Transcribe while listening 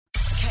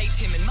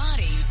Kate, Tim and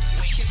Marty's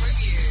Week in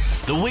Review.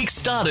 The week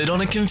started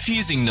on a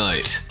confusing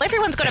note.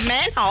 Everyone's got a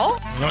manhole.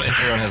 Not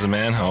everyone has a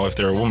manhole if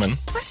they're a woman.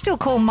 I still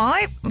call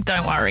my...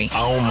 Don't worry.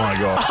 Oh, my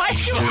God. I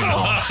still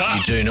call...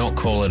 You do not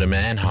call it a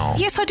manhole.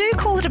 Yes, I do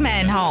call it a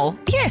manhole.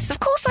 Yes, of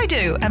course I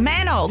do. A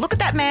manhole. Look at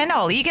that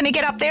manhole. Are you going to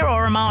get up there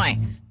or am I?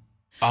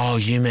 Oh,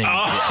 you mean...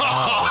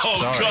 Oh,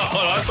 sorry.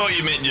 God. I thought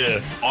you meant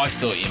you. I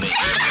thought you meant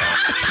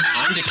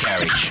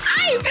undercarriage.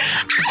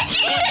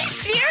 Are you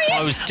serious?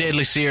 I was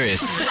deadly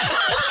serious.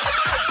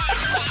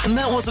 And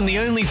that wasn't the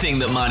only thing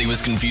that Marty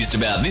was confused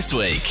about this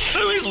week.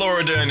 Who is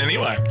Laura Dern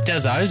anyway?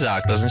 Does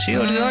Ozark, doesn't she?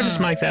 Or did I just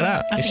make that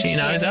up? I Is think she in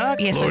is. Ozark?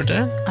 Yes, Laura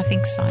Dern? I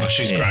think so. Oh,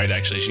 she's great,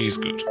 actually. She's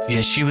good.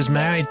 Yeah, she was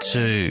married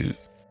to,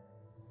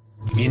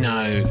 you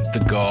know,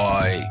 the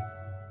guy...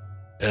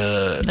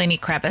 Lenny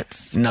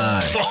Kravitz. No.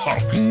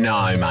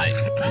 No, mate.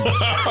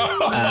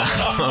 No.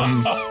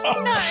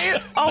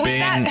 Oh, was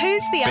that...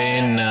 Who's the other...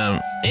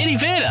 Ben... Eddie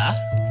Vedder?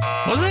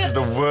 Was it?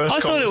 The worst I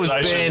thought it was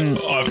conversation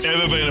Ben... I've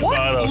ever been a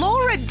part What? of.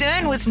 Laura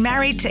Dern was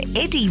married to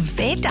Eddie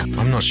Vedder.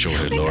 I'm not sure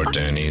who Laura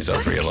Dern is,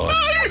 I've realised.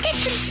 I get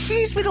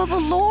confused with all the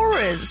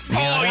Lauras.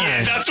 Oh,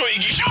 yeah, that's what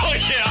you... Oh,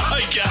 yeah,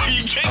 okay.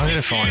 You get I'm going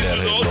to find out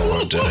who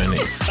Laura Dern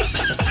is.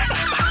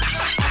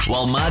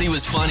 While Marty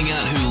was finding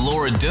out who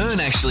Laura Dern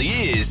actually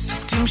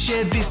is, Tim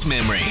shared this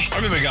memory. I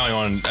remember going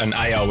on an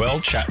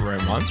AOL chat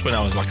room once when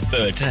I was like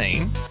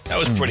 13. That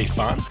was pretty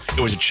fun.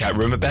 It was a chat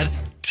room about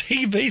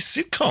TV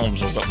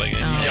sitcoms or something.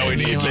 And you go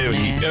into your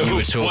TV. You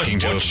were talking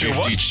to a what you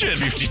watching?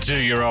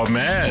 52-year-old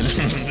man.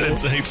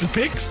 Sends heaps of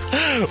pics.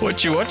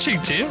 What you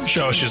watching, Tim?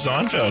 Show us your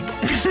Seinfeld.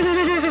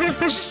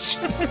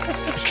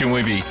 Can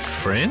we be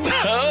friends?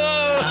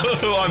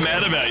 Oh, I'm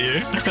mad about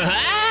you.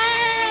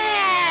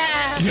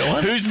 You got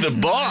one? Who's the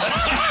boss?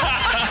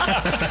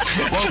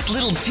 Whilst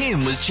little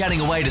Tim was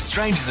chatting away to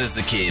strangers as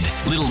a kid,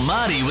 little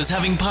Marty was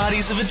having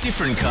parties of a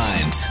different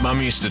kind. Mum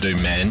used to do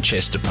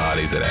Manchester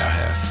parties at our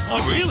house.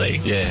 Oh, really?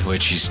 Yeah, where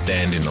she'd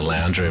stand in the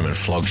lounge room and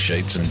flog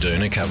sheets and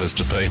doona covers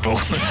to people.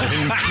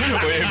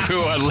 And wherever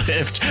I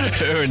left,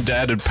 her and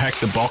Dad had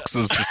packed the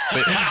boxes to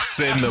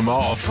send them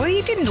off. Well,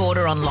 you didn't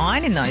order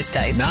online in those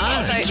days. No.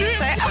 So,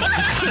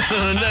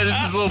 No,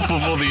 this is all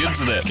before the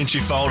internet. Can she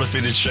fold a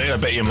fitted sheet? I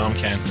bet your mum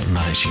can.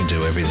 No, she can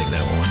do everything,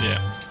 that woman. Yeah.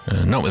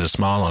 Not with a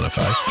smile on her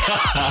face.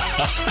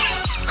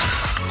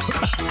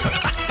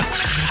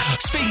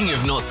 Speaking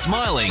of not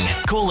smiling,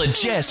 caller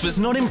Jess was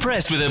not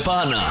impressed with her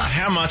partner.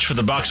 How much for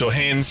the bucks or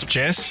hens,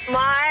 Jess?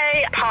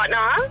 My partner,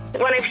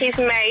 one of his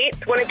mates,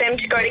 wanted them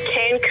to go to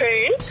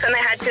Cancun and they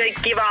had to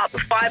give up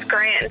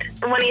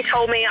 $5,000. When he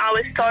told me, I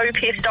was so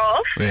pissed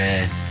off.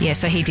 Yeah. yeah,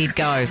 so he did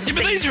go. Yeah,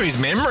 but these are his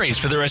memories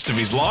for the rest of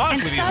his life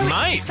with his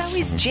mates. So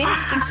is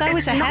Jess, and so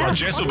is a Well, house.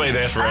 Jess will be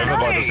there forever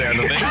by the sound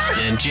of things.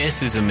 And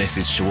Jess is a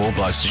message to all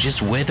blokes to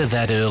just weather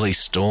that early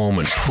storm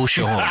and push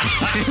on.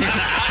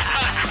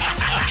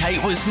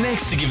 Kate was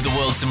next to give the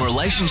world some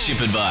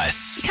relationship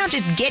advice. You can't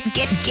just get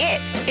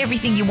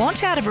everything you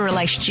want out of a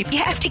relationship. You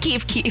have to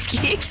give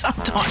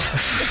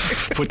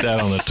sometimes. Put that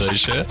on a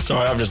T-shirt.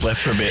 Sorry, I've just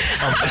left for a bit.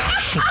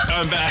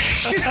 I'm back.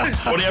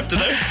 What do you have to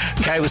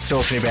do? Kate was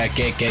talking about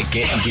get,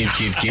 and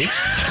give.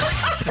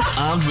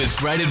 Armed with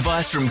great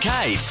advice from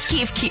Kate,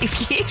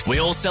 Give. we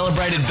all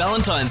celebrated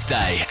Valentine's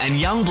Day, and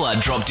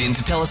Youngblood dropped in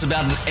to tell us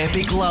about an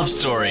epic love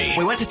story.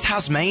 We went to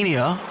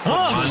Tasmania,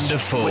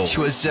 Wonderful. which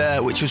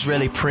was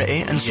really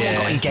pretty, and someone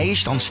Yeah. got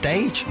engaged on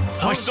stage.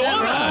 I saw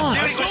that.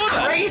 Dude, it was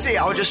crazy.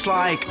 I was just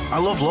like, I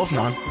love love,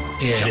 man.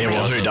 Yeah,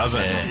 well, who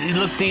doesn't? Yeah.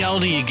 Look, the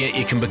older you get,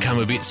 you can become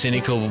a bit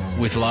cynical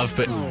with love,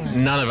 but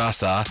none of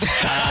us are.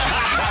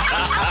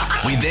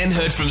 We then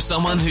heard from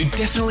someone who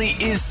definitely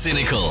is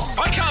cynical.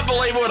 I can't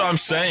believe what I'm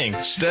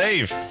seeing.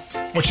 Steve,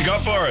 what you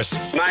got for us?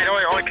 Mate,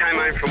 I came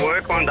home from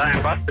work one day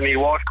and busted my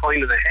wife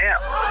cleaning the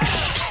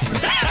house.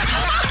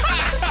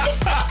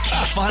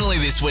 Finally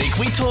this week,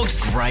 we talked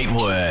great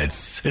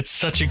words. It's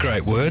such a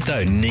great word,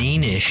 though.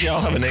 Neenish. Yeah, I'll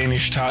have an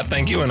Enish tart,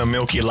 thank you, and a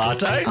milky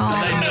latte.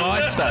 Are they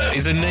nice, though?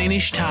 Is a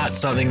neenish tart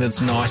something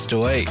that's nice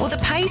to eat? Well, the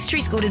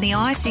pastry's good and the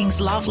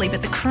icing's lovely,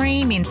 but the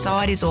cream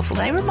inside is awful.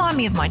 They remind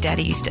me of my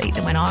daddy used to eat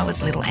them when I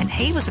was little, and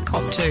he was a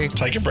cop too.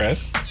 Take a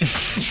breath.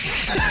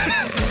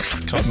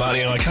 God,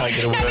 Marty and I can't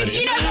get a word Do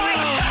you in. know why?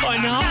 I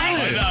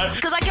know.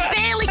 Because I can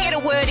barely get a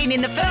word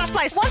in the first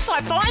place. Once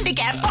I find a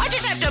gap, I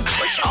just have to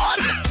push on.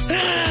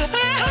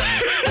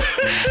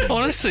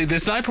 Honestly,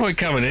 there's no point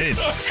coming in.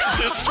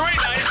 There's 3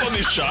 names on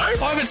this show. I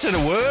haven't said a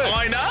word.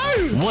 I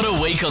know. What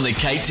a week on the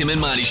Kate, Tim and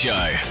Marty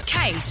Show.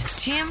 Kate,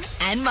 Tim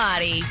and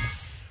Marty.